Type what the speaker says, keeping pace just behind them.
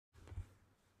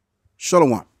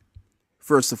Shalom.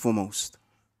 First and foremost,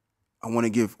 I want to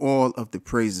give all of the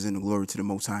praises and the glory to the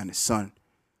Most High and the Son,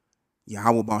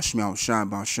 Yahweh Bashmiel Shai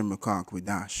Bashem Rakak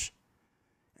Wadash,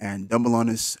 and double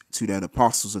honors to the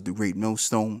apostles of the great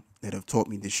millstone that have taught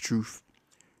me this truth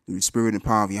through the spirit and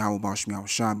power of Yahweh Bashmiel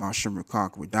Shai Bashem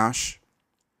Rakak Wadash,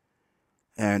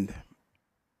 and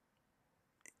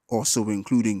also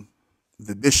including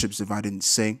the bishops, if I didn't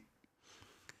say,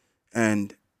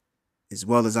 and as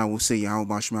well as I will say Yahweh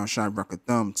Bashmiel Shai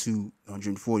Brakathum to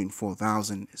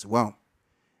 144,000 as well,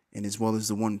 and as well as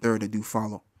the 1/3 that do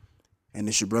follow. And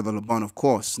it's your brother Laban, of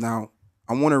course. Now,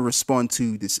 I want to respond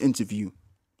to this interview.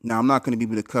 Now, I'm not going to be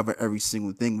able to cover every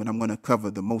single thing, but I'm going to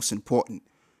cover the most important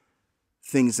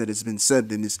things that has been said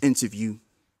in this interview.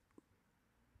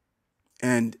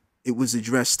 And it was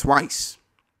addressed twice.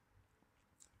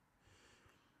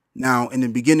 Now, in the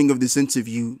beginning of this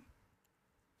interview,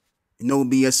 no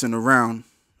BSing around,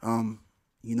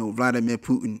 Vladimir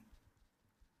Putin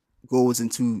goes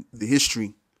into the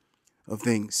history of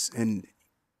things. And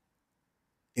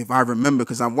if I remember,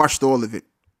 because I watched all of it,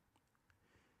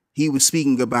 he was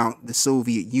speaking about the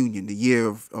Soviet Union, the year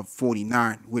of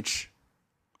 49, which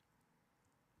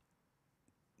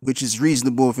is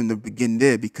reasonable from the beginning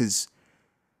there, because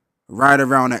right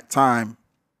around that time,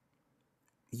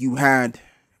 you had,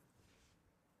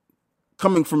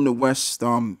 coming from the West,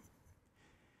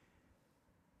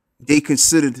 they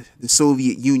considered the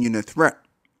Soviet Union a threat.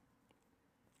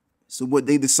 So what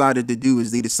they decided to do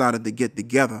is they decided to get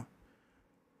together.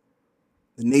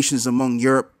 The nations among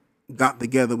Europe got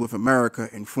together with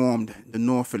America and formed the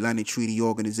North Atlantic Treaty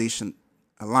Organization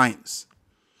Alliance.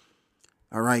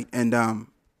 All right. And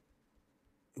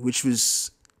which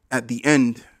was at the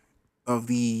end of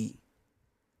the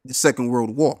Second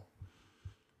World War.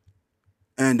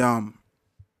 And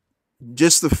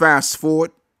just to fast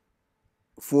forward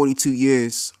 42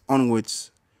 years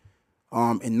onwards,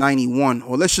 in 91,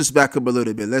 or let's just back up a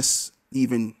little bit. Let's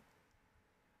even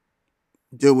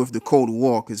deal with the Cold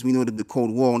War, because we know that the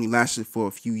Cold War only lasted for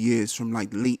a few years, from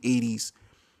like the late 80s,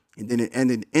 and then it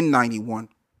ended in 91.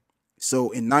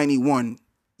 So in 91,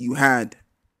 you had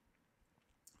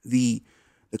the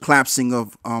collapsing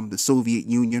of the Soviet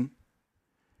Union,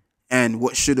 and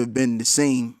what should have been the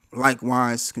same,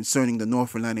 likewise, concerning the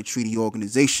North Atlantic Treaty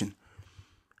Organization.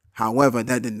 However,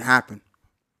 that didn't happen.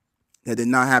 That did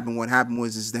not happen. What happened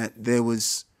was that there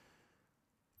was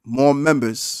more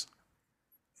members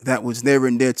that was near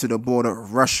and dear to the border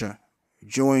of Russia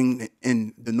joining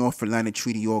in the North Atlantic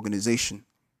Treaty Organization.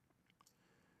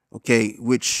 Okay,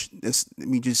 let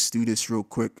me just do this real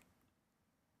quick.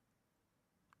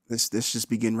 Let's just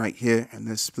begin right here and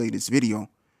let's play this video,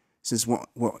 since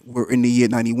we're in the year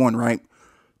 91, right?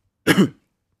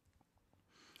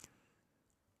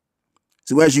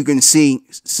 So as you can see,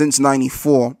 since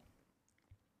 94,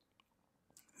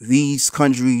 these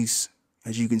countries,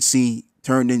 as you can see,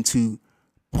 turned into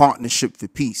partnership for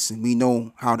peace. And we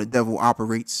know how the devil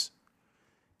operates.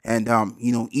 And,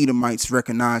 Edomites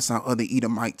recognize how other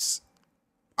Edomites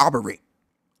operate.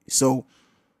 So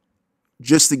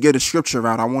just to get a scripture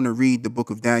out, I want to read the book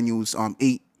of Daniel's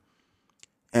 8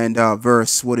 and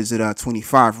verse,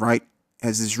 25, right?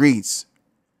 As this reads.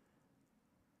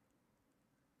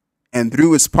 And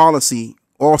through his policy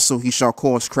also he shall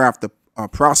cause craft to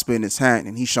prosper in his hand,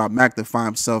 and he shall magnify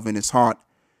himself in his heart,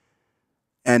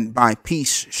 and by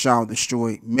peace shall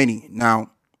destroy many.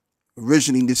 Now,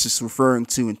 originally this is referring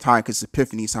to Antiochus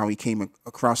Epiphanes, how he came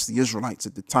across the Israelites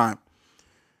at the time.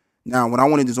 Now, what I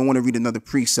want to do is I want to read another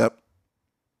precept.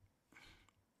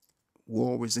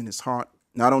 War was in his heart.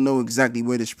 Now, I don't know exactly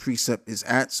where this precept is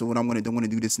at, so what I'm going to do, I want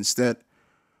to do this instead.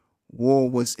 War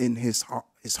was in his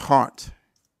heart.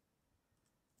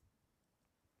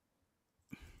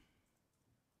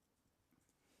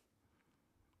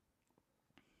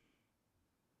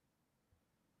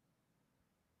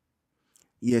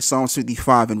 Yeah, Psalms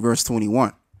 55 and verse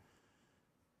 21.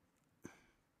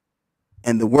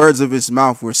 And the words of his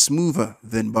mouth were smoother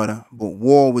than butter, but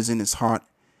war was in his heart,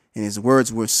 and his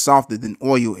words were softer than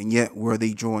oil, and yet were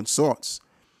they drawn swords.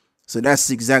 So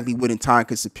that's exactly what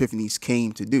Antiochus Epiphanes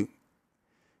came to do,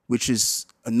 which is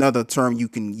another term you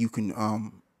can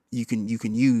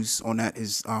use on that,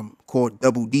 is called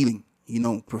double dealing.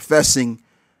 Professing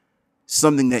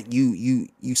something that you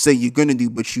say you're gonna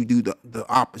do, but you do the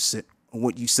opposite of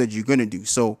what you said you're gonna do.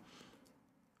 So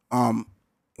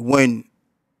when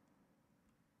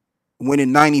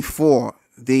in 94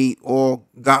 they all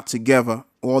got together,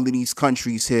 all of these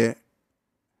countries here,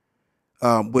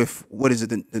 with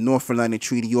the North Atlantic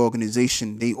Treaty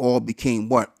Organization, they all became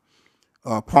what?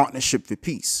 Partnership for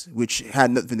Peace, which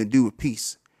had nothing to do with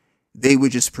peace. they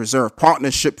would just preserve.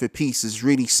 Partnership for Peace is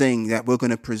really saying that we're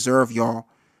going to preserve y'all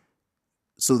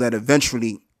so that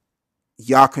eventually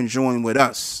y'all can join with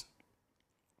us.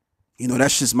 You know,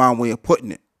 that's just my way of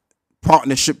putting it.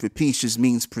 Partnership for Peace just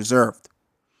means preserved.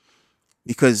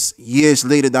 Because years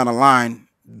later down the line,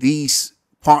 these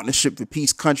Partnership for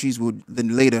Peace countries would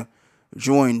then later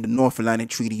join the North Atlantic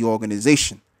Treaty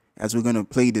Organization. As we're going to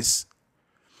play this,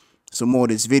 some more of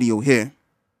this video here.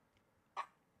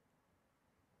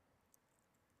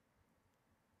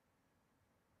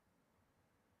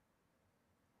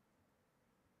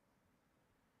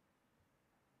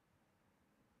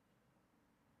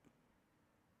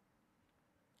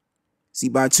 See,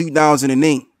 by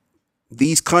 2008,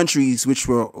 these countries which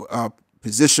were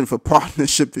positioned for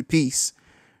Partnership for Peace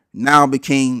now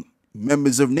became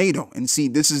members of NATO. And see,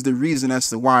 this is the reason as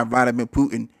to why Vladimir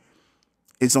Putin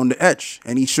is on the edge,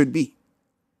 and he should be.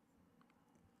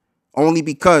 Only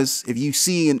because if you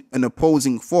see an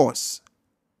opposing force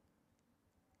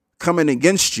coming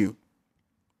against you,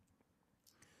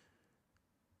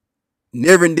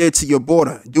 near and dear to your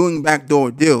border, doing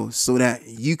backdoor deals so that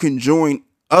you can join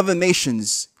other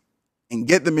nations and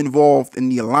get them involved in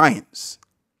the alliance.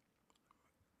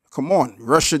 Come on,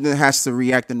 Russia then has to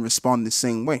react and respond the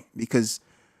same way, because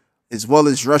as well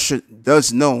as Russia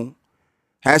does know,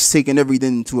 has taken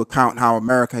everything into account how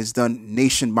America has done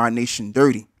nation by nation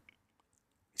dirty.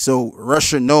 So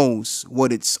Russia knows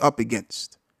what it's up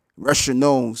against. Russia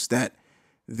knows that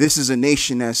this is a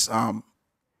nation that's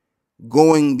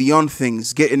going beyond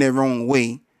things, getting their own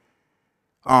way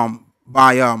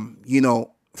by you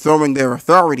know, throwing their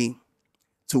authority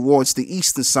towards the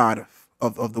eastern side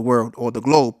of the world or the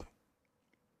globe.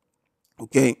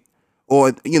 Okay,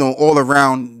 or you know, all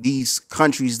around these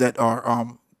countries that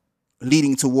are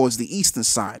leading towards the eastern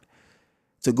side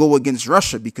to go against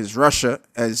Russia, because Russia,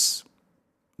 as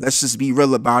let's just be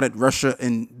real about it, Russia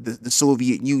and the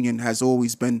Soviet Union has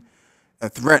always been a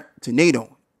threat to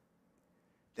NATO.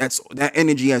 That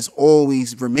energy has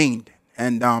always remained,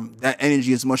 and that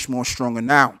energy is much more stronger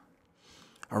now.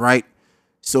 All right.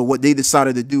 So what they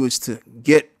decided to do is to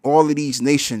get all of these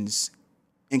nations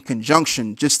in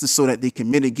conjunction just so that they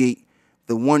can mitigate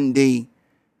the one day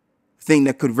thing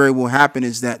that could very well happen,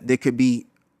 is that there could be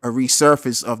a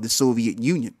resurface of the Soviet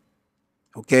Union.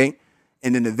 OK,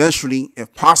 and then eventually,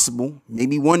 if possible,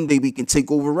 maybe one day we can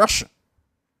take over Russia.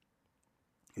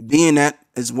 Being that,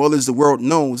 as well as the world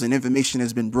knows, and information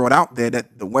has been brought out there,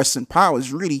 that the Western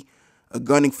powers really are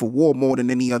gunning for war more than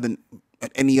any other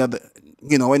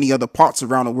parts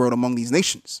around the world among these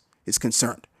nations is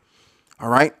concerned. All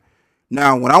right.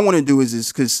 Now, what I want to do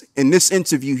is because in this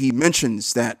interview, he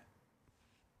mentions that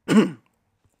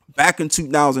back in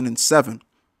 2007,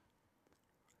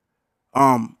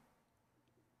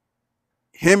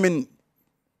 him and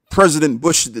President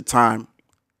Bush at the time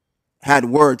had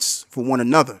words for one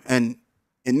another. And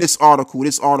in this article,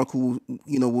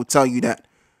 you know, will tell you that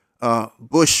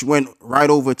Bush went right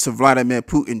over to Vladimir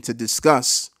Putin to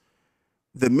discuss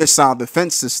the missile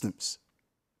defense systems.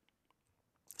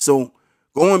 So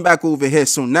going back over here,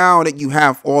 so now that you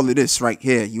have all of this right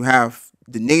here, you have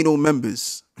the NATO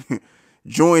members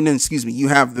joining, you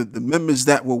have the members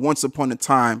that were once upon a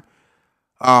time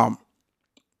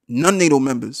non-NATO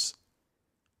members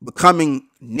becoming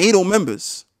NATO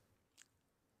members.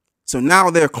 So now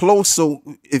they're close. So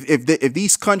if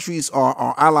these countries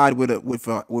are allied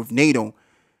with NATO,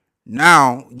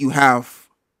 now you have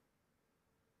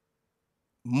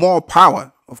more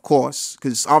power, of course,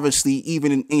 because obviously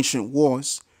even in ancient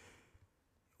wars,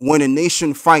 when a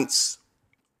nation fights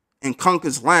and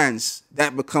conquers lands,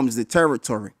 that becomes the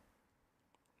territory.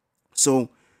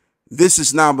 So this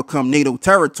has now become NATO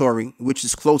territory, which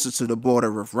is closer to the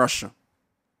border of Russia.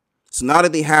 So now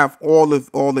that they have all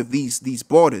of these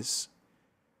borders,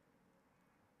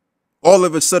 all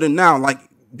of a sudden now, like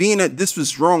being that this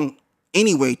was wrong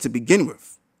anyway to begin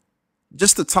with,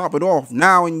 just to top it off,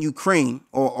 now in Ukraine,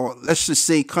 or let's just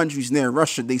say countries near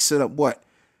Russia, they set up what?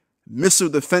 Missile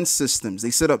defense systems.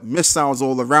 They set up missiles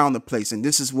all around the place. And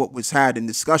this is what was had in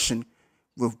discussion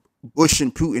with Bush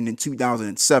and Putin in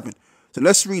 2007. So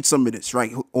let's read some of this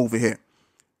right over here.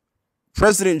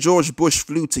 President George Bush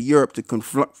flew to Europe to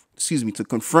confront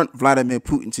Vladimir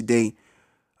Putin today.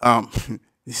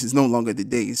 This is no longer the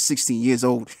day. It's 16 years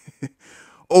old.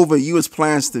 Over U.S.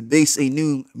 plans to base a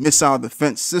new missile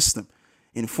defense system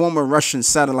in former Russian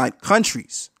satellite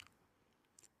countries.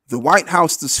 The White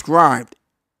House described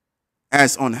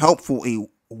as unhelpful a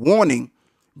warning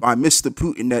by Mr.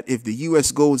 Putin that if the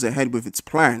U.S. goes ahead with its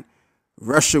plan,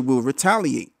 Russia will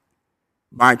retaliate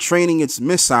by training its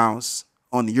missiles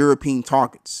on the European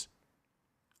targets.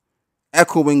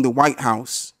 Echoing the White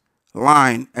House,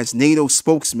 line, as NATO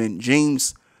spokesman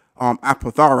James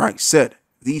Apatharite said.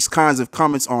 These kinds of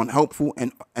comments are unhelpful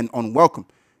and unwelcome.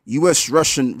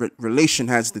 U.S.-Russian relation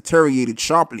has deteriorated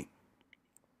sharply,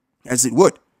 as it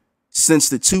would, since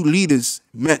the two leaders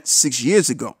met 6 years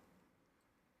ago.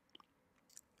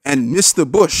 And Mr.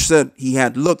 Bush said he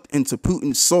had looked into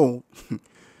Putin's soul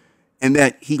and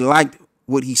that he liked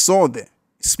what he saw there.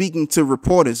 Speaking to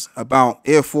reporters about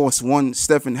Air Force One,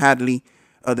 Stephen Hadley,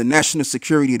 the national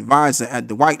security advisor at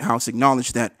the White House,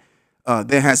 acknowledged that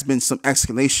there has been some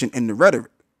escalation in the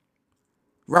rhetoric.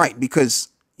 Right, because,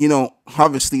 you know,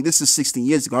 obviously this is 16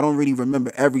 years ago. I don't really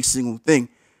remember every single thing.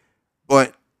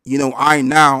 But, you know, I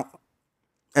now,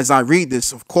 as I read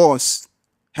this, of course,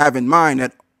 have in mind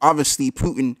that obviously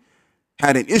Putin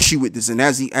had an issue with this, and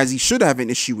as he should have an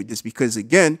issue with this, because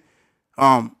again,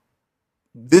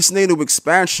 this NATO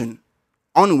expansion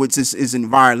onwards is in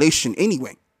violation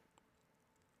anyway.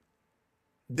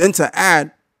 Then to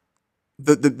add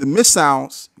the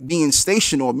missiles being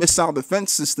stationed, or missile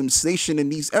defense systems stationed in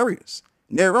these areas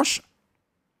near Russia.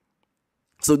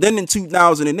 So then in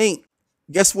 2008,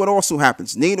 guess what also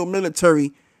happens? NATO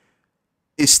military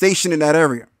is stationed in that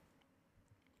area.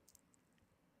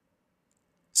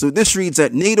 So this reads,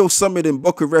 at NATO summit in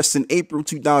Bucharest in April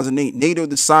 2008, NATO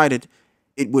decided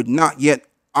it would not yet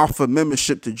offer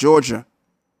membership to Georgia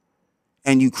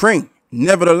and Ukraine.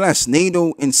 Nevertheless,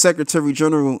 NATO and Secretary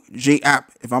General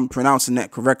JAP, if I'm pronouncing that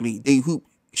correctly, Dehoop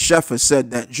Sheffer,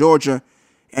 said that Georgia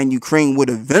and Ukraine would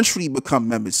eventually become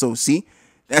members. So see,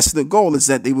 that's the goal, is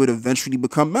that they would eventually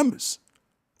become members.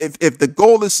 If the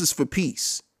goal is for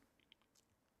peace,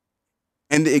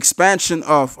 and the expansion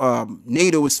of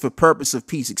NATO is for purpose of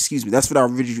peace, excuse me, that's what I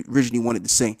originally wanted to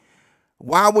say.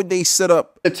 Why would they set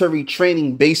up military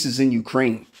training bases in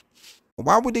Ukraine?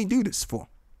 Why would they do this for?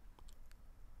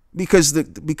 Because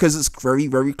it's very,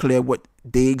 very clear what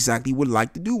they exactly would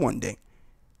like to do one day.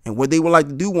 And what they would like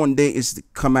to do one day is to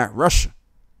come at Russia.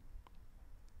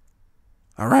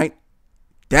 All right?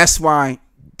 That's why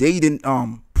they didn't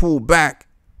pull back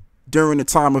during the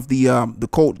time of the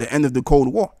end of the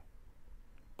Cold War,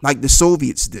 like the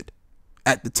Soviets did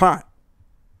at the time.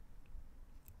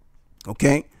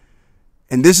 Okay?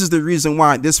 And this is the reason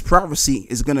why this prophecy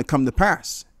is going to come to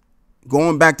pass.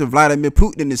 Going back to Vladimir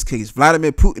Putin in this case,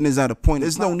 Vladimir Putin is at a point,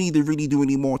 there's no need to really do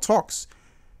any more talks,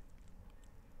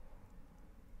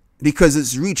 because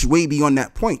it's reached way beyond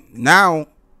that point. Now,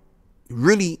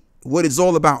 really, what it's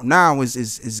all about now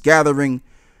is gathering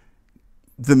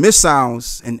the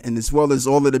missiles and as well as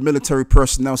all of the military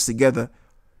personnel together,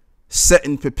 set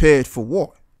and prepared for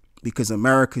war, because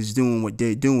America is doing what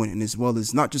they're doing, and as well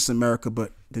as not just America,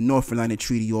 but the North Atlantic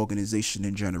Treaty Organization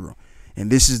in general. And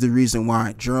this is the reason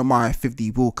why Jeremiah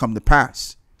 50 will come to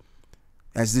pass.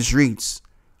 As this reads,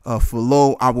 for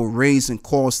lo, I will raise and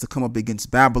cause to come up against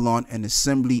Babylon an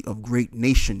assembly of great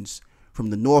nations from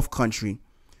the north country,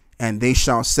 and they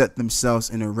shall set themselves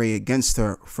in array against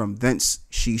her. From thence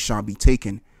she shall be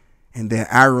taken, and their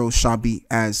arrows shall be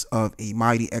as of a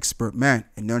mighty expert man,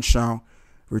 and none shall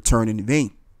return in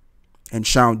vain. And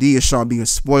Chaldea shall be a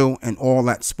spoil, and all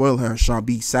that spoil her shall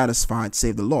be satisfied,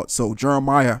 save the Lord. So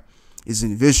Jeremiah is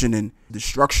envisioning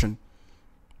destruction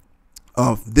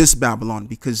of this Babylon,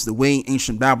 because the way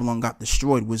ancient Babylon got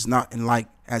destroyed was not in like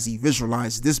as he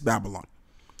visualized this Babylon.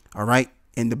 All right.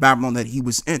 And the Babylon that he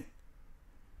was in.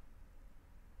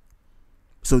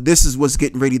 So this is what's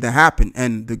getting ready to happen.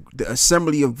 And the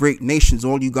assembly of great nations,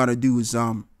 all you got to do is,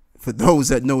 for those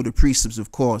that know the precepts,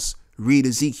 of course, read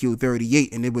Ezekiel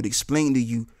 38, and it would explain to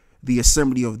you the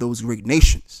assembly of those great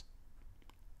nations.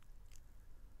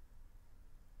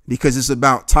 Because it's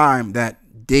about time that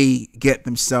they get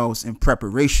themselves in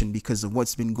preparation because of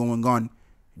what's been going on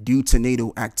due to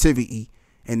NATO activity,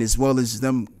 and as well as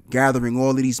them gathering all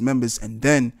of these members and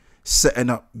then setting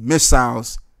up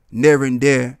missiles near and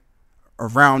there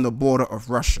around the border of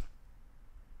Russia.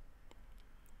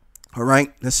 All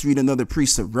right, let's read another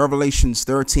precept. Revelations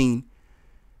 13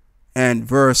 and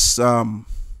verse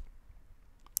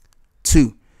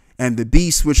 2. And the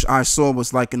beast which I saw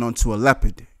was likened unto a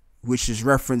leopard, which is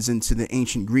reference into the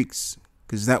ancient Greeks,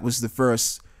 because that was the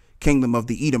first kingdom of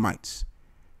the Edomites.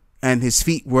 And his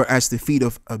feet were as the feet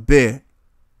of a bear.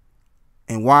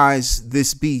 And why is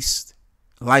this beast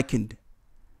likened?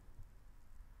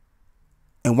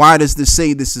 And why does this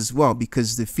say this as well?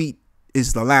 Because the feet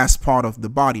is the last part of the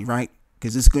body, right?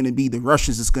 Because it's going to be the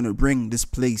Russians that's going to bring this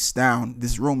place down,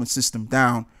 this Roman system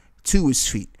down to his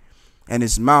feet. And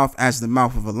his mouth as the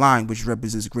mouth of a lion, which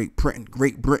represents Great Britain.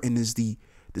 Great Britain is the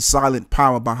silent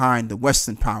power behind the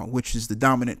Western power, which is the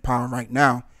dominant power right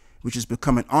now, which is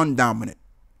becoming undominant.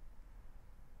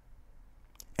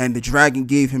 And the dragon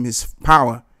gave him his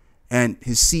power and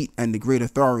his seat and the great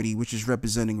authority, which is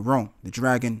representing Rome. The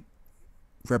dragon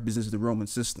represents the Roman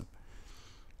system.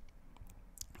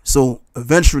 So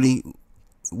eventually,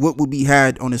 what will be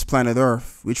had on this planet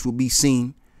Earth, which will be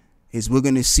seen, is we're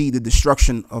going to see the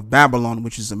destruction of Babylon,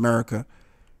 which is America.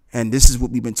 And this is what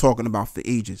we've been talking about for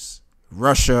ages.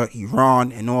 Russia,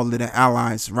 Iran, and all of their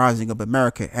allies rising up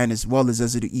America. And as well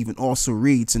as it even also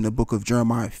reads in the book of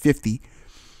Jeremiah 50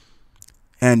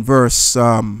 and verse,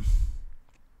 I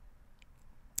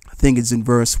think it's in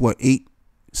verse, 8?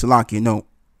 Salakia, no.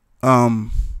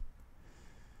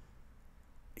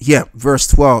 Verse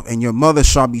 12. And your mother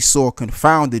shall be sore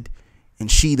confounded, and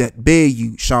she that bare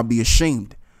you shall be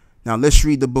ashamed. Now let's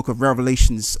read the book of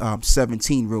Revelations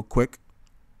 17 real quick.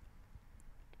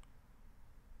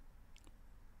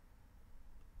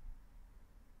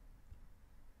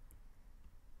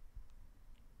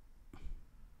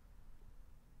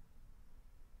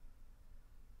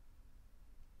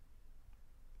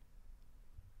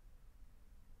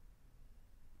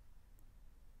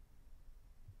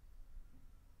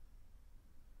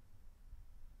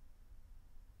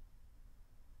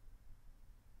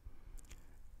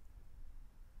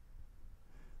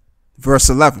 Verse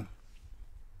 11.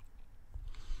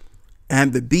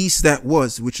 And the beast that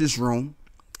was, which is Rome,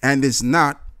 and is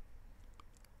not,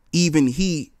 even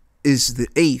he is the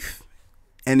 8th,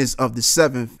 and is of the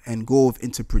 7th, and goeth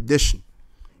into perdition.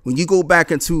 When you go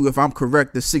back into, if I'm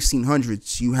correct, the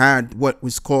 1600s, you had what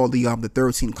was called the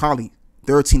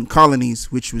 13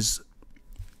 colonies, which was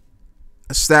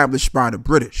established by the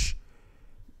British,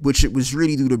 which it was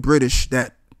really through the British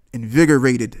that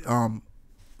invigorated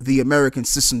the American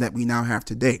system that we now have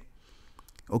today.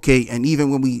 Okay, and even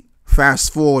when we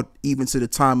fast forward even to the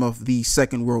time of the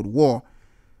Second World War,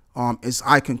 as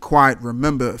I can quite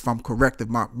remember, if I'm correct, if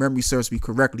my memory serves me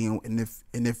correctly, and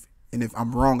if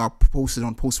I'm wrong, I'll post it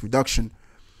on post production.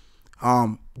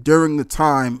 During the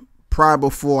time prior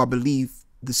before, I believe,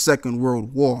 the Second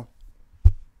World War,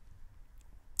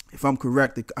 if I'm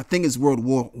correct, I think it's World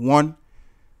War I.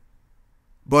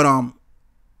 But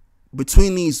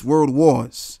between these world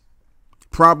wars,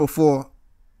 prior before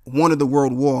one of the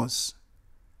world wars,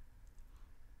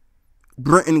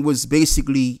 Britain was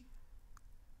basically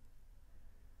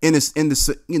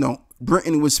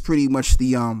Britain was pretty much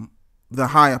the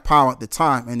higher power at the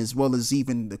time, and as well as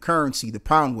even the currency, the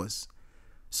pound was.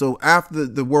 So after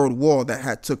the world war that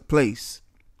had took place,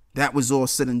 that was all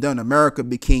said and done, America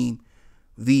became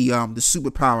the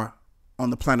superpower on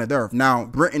the planet Earth. Now,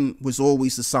 Britain was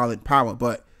always the solid power,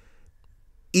 but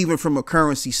even from a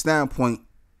currency standpoint,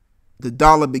 the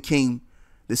dollar became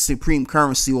the supreme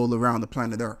currency all around the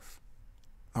planet Earth.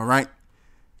 All right.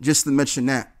 Just to mention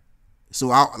that. So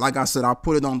like I said, I'll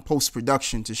put it on post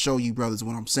production to show you brothers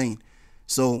what I'm saying.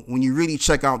 So when you really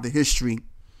check out the history,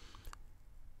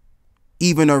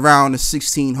 even around the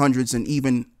 1600s, and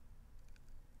even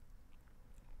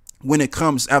when it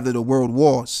comes after the world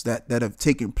wars that have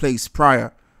taken place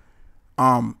prior,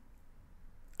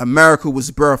 America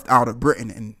was birthed out of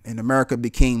Britain, and America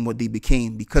became what they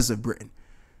became because of Britain.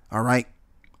 All right.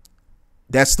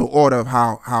 That's the order of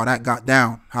how that got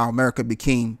down, how America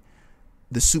became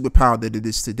the superpower that it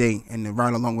is today, and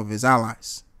right along with his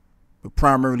allies, but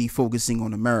primarily focusing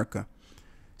on America.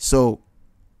 So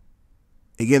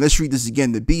again, let's read this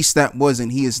again. The beast that was,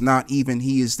 and he is not, even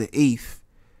he is the 8th,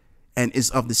 and is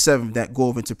of the 7th, that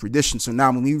goeth into perdition. So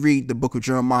now when we read the book of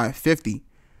Jeremiah 50,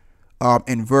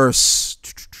 in verse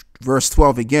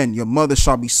 12 again, your mother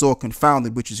shall be sore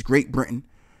confounded, which is Great Britain.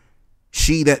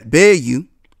 She that bare you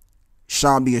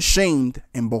shall be ashamed,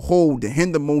 and behold, the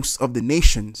hindermost of the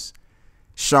nations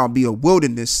shall be a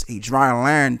wilderness, a dry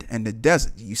land, and a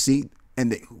desert. You see,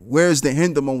 and where's the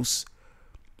hindermost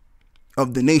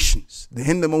of the nations? The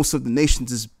hindermost of the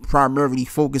nations is primarily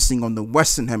focusing on the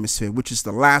Western Hemisphere, which is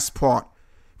the last part,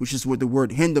 which is what the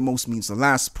word hindermost means, the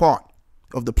last part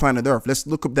of the planet Earth. Let's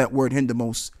look up that word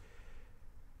hindermost,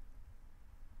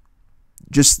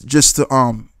 just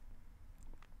to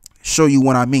show you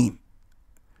what I mean.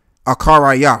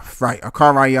 Akarayaf, right?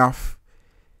 Akarayaf,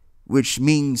 which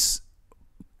means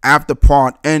after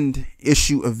part, end,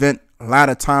 issue, event,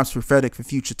 latter times, prophetic for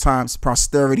future times,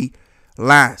 posterity,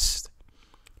 last.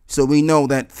 So we know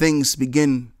that things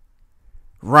begin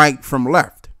right from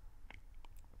left,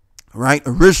 right?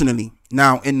 Originally,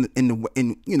 now in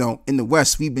the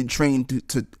West, we've been trained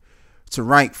to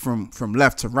write from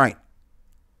left to right,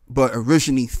 but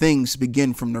originally things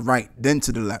begin from the right, then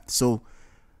to the left. So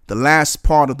the last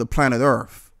part of the planet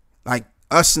Earth, like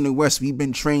us in the West, we've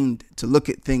been trained to look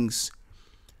at things.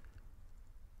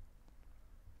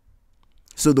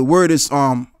 So the word is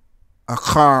Akar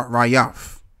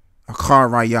Rayaf.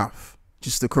 Akarayaf.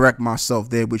 Just to correct myself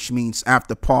there, which means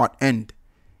after part, end.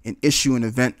 An issue, an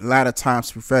event, latter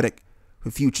times prophetic,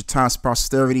 for future times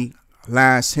posterity,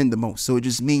 last, hindermost. So it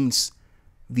just means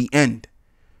the end.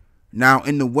 Now,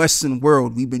 in the Western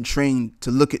world, we've been trained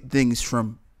to look at things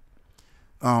from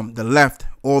the left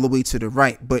all the way to the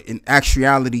right. But in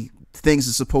actuality, things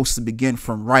are supposed to begin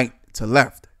from right to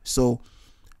left. So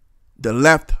the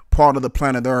left part of the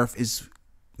planet Earth is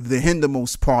the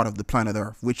hindermost part of the planet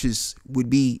Earth, which would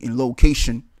be in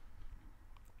location,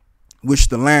 which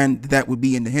the land that would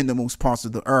be in the hindermost parts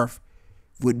of the earth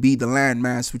would be the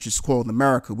landmass, which is called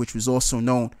America, which was also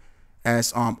known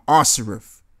as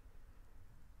Osiris.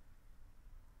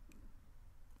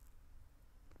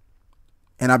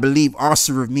 And I believe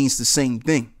Osiris means the same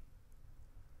thing.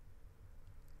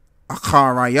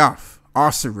 Akarayaf,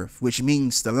 Osiris, which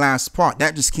means the last part.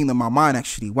 That just came to my mind,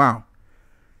 actually. Wow.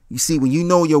 You see, when you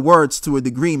know your words to a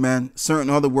degree, man, certain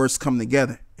other words come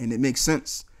together and it makes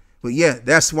sense. But yeah,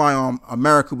 that's why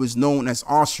America was known as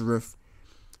Osiris,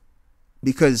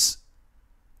 because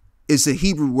it's a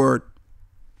Hebrew word.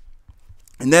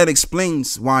 And that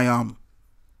explains why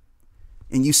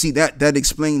and you see that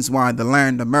explains why the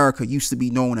land America used to be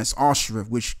known as Osiris,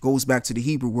 which goes back to the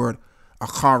Hebrew word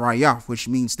Akarayaf, which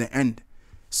means the end.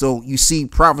 So you see,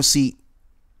 prophecy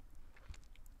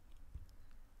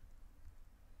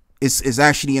is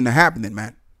actually in the happening,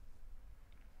 man.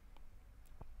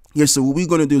 Yeah, so what we're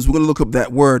going to do is we're going to look up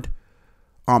that word,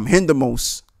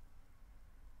 hindermost.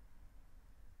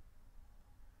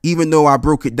 Even though I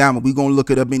broke it down, but we're going to look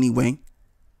it up anyway,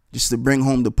 just to bring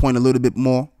home the point a little bit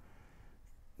more.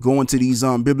 Go into these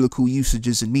biblical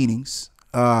usages and meanings.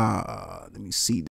 Let me see.